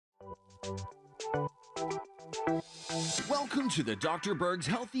Welcome to the Dr. Berg's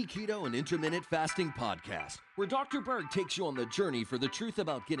Healthy Keto and Intermittent Fasting Podcast, where Dr. Berg takes you on the journey for the truth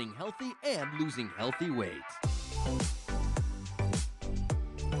about getting healthy and losing healthy weight.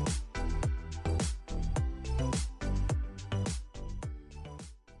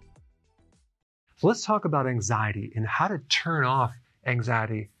 So let's talk about anxiety and how to turn off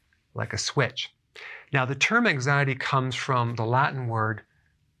anxiety like a switch. Now, the term anxiety comes from the Latin word,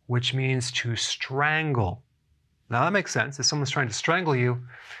 which means to strangle. Now, that makes sense. If someone's trying to strangle you,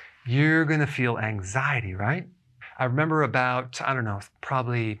 you're going to feel anxiety, right? I remember about,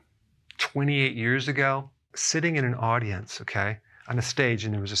 probably 28 years ago, sitting in an audience, on a stage,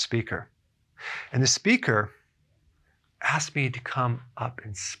 and there was a speaker. And the speaker asked me to come up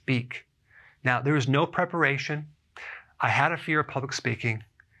and speak. Now, there was no preparation. I had a fear of public speaking,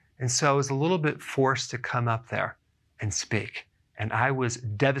 and so I was a little bit forced to come up there and speak. And I was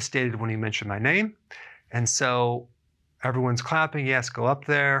devastated when he mentioned my name. And so everyone's clapping, yes, go up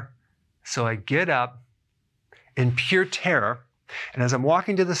there. So I get up in pure terror, and as I'm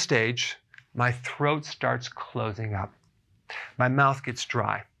walking to the stage, my throat starts closing up. My mouth gets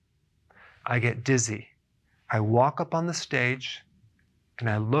dry. I get dizzy. I walk up on the stage, and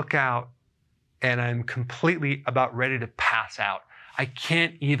I look out, and I'm completely about ready to pass out. I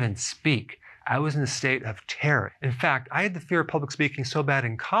can't even speak. I was in a state of terror. In fact, I had the fear of public speaking so bad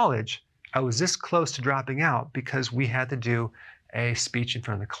in college, I was this close to dropping out because we had to do a speech in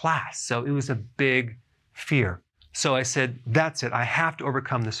front of the class. So it was a big fear. So I said, that's it. I have to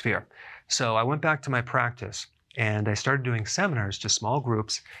overcome this fear. So I went back to my practice and I started doing seminars to small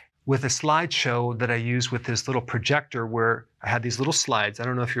groups with a slideshow that I used with this little projector where I had these little slides. I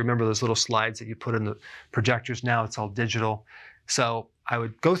don't know if you remember those little slides that you put in the projectors. Now it's all digital. So I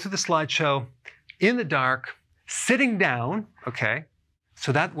would go through the slideshow in the dark, sitting down,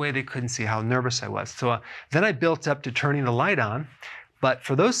 so that way they couldn't see how nervous I was. So then I built up to turning the light on. But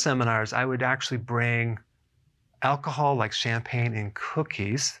for those seminars, I would actually bring alcohol like champagne and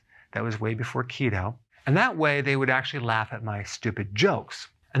cookies. That was way before keto. And that way they would actually laugh at my stupid jokes.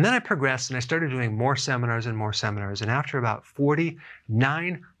 And then I progressed and I started doing more seminars and more seminars. And after about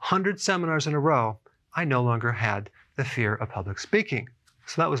 4,900 seminars in a row, I no longer had the fear of public speaking.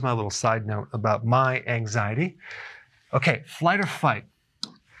 So that was my little side note about my anxiety. Okay, flight or fight.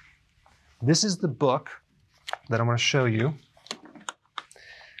 This is the book that I'm going to show you.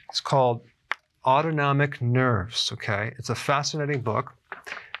 It's called Autonomic Nerves, It's a fascinating book.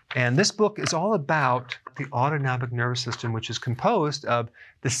 And this book is all about the autonomic nervous system, which is composed of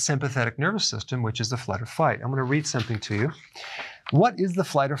the sympathetic nervous system, which is the flight or fight. I'm going to read something to you. What is the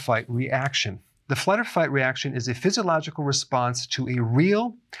flight or fight reaction? The flight or fight reaction is a physiological response to a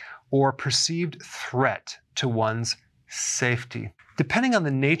real or perceived threat to one's safety. Depending on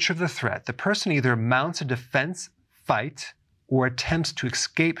the nature of the threat, the person either mounts a defense, fight, or attempts to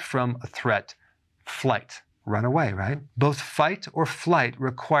escape from a threat, flight. Run away, right? Both fight or flight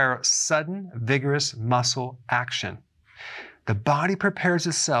require sudden, vigorous muscle action. The body prepares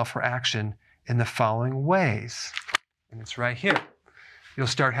itself for action in the following ways. And it's right here. You'll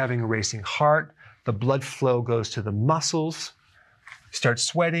start having a racing heart. The blood flow goes to the muscles. You start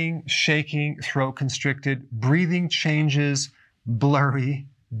sweating, shaking, throat constricted, breathing changes, blurry,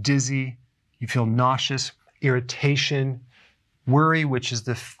 dizzy. You feel nauseous, irritation, worry, which is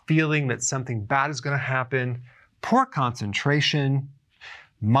the feeling that something bad is going to happen, poor concentration,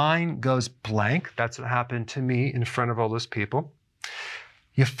 mind goes blank. That's what happened to me in front of all those people.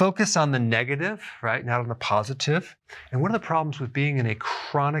 You focus on the negative, right, not on the positive. And one of the problems with being in a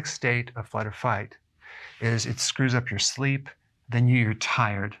chronic state of flight or fight is it screws up your sleep, then you're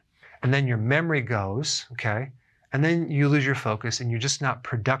tired, and then your memory goes, and then you lose your focus and you're just not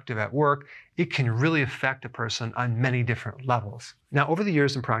productive at work. It can really affect a person on many different levels. Now, over the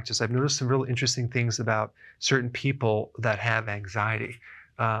years in practice, I've noticed some really interesting things about certain people that have anxiety.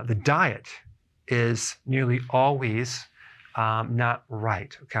 The diet is nearly always not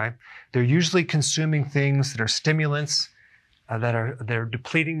right, They're usually consuming things that are stimulants, they're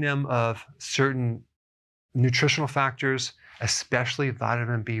depleting them of certain nutritional factors, especially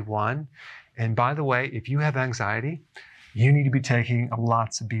vitamin B1. And by the way, if you have anxiety, you need to be taking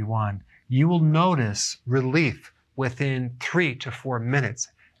lots of B1. You will notice relief within 3 to 4 minutes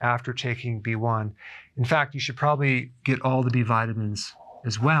after taking B1. In fact, you should probably get all the B vitamins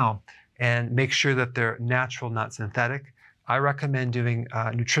as well and make sure that they're natural, not synthetic. I recommend doing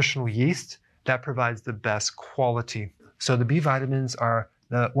nutritional yeast. That provides the best quality. So the B vitamins are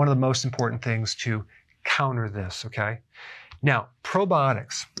one of the most important things to counter this, Now,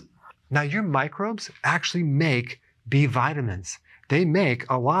 probiotics. Now, your microbes actually make B vitamins. They make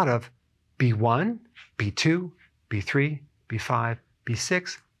a lot of B1, B2, B3, B5,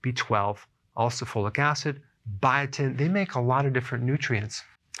 B6, B12, also folic acid, biotin. They make a lot of different nutrients.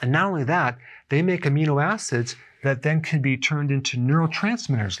 And not only that, they make amino acids that then can be turned into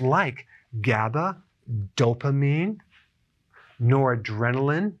neurotransmitters like GABA, dopamine,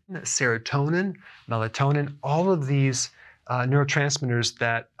 noradrenaline, serotonin, melatonin, all of these neurotransmitters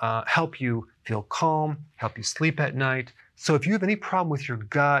that help you feel calm, help you sleep at night. So if you have any problem with your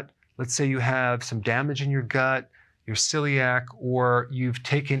gut, let's say you have some damage in your gut, you're celiac, or you've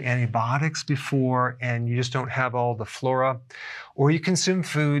taken antibiotics before and you just don't have all the flora, or you consume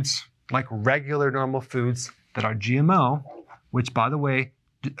foods like regular normal foods that are GMO, which by the way,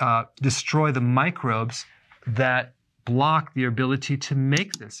 destroy the microbes that block the ability to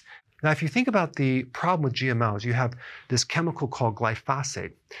make this. Now, if you think about the problem with GMOs, you have this chemical called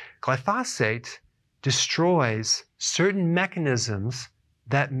glyphosate. Glyphosate destroys certain mechanisms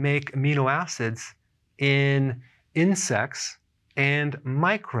that make amino acids in insects and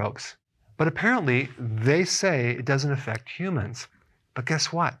microbes. But apparently, they say it doesn't affect humans. But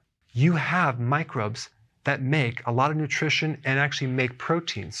guess what? You have microbes that make a lot of nutrition and actually make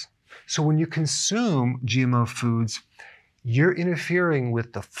proteins. So when you consume GMO foods, you're interfering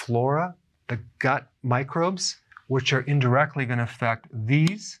with the flora, the gut microbes, which are indirectly going to affect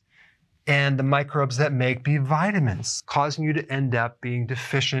these, and the microbes that make B vitamins, causing you to end up being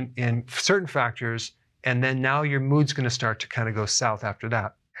deficient in certain factors, and then now your mood's going to start to kind of go south after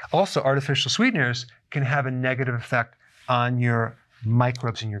that. Also, artificial sweeteners can have a negative effect on your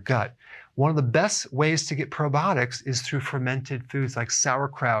microbes in your gut. One of the best ways to get probiotics is through fermented foods like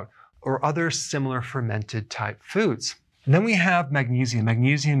sauerkraut or other similar fermented type foods. And then we have magnesium.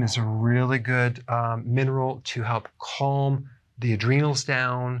 Magnesium is a really good mineral to help calm the adrenals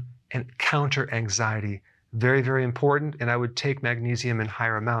down and counter anxiety. Very, very important. And I would take magnesium in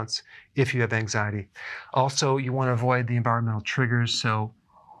higher amounts if you have anxiety. Also, you want to avoid the environmental triggers. So,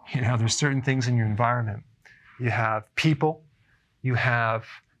 there's certain things in your environment. You have people, you have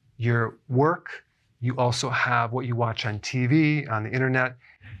your work, you also have what you watch on TV, on the internet.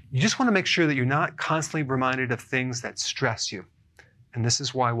 You just want to make sure that you're not constantly reminded of things that stress you. And this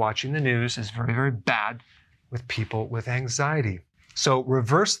is why watching the news is very, very bad with people with anxiety. So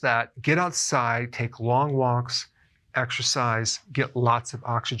reverse that, get outside, take long walks, exercise, get lots of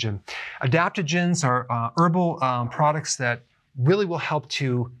oxygen. Adaptogens are herbal products that really will help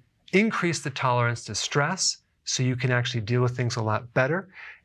to increase the tolerance to stress so you can actually deal with things a lot better.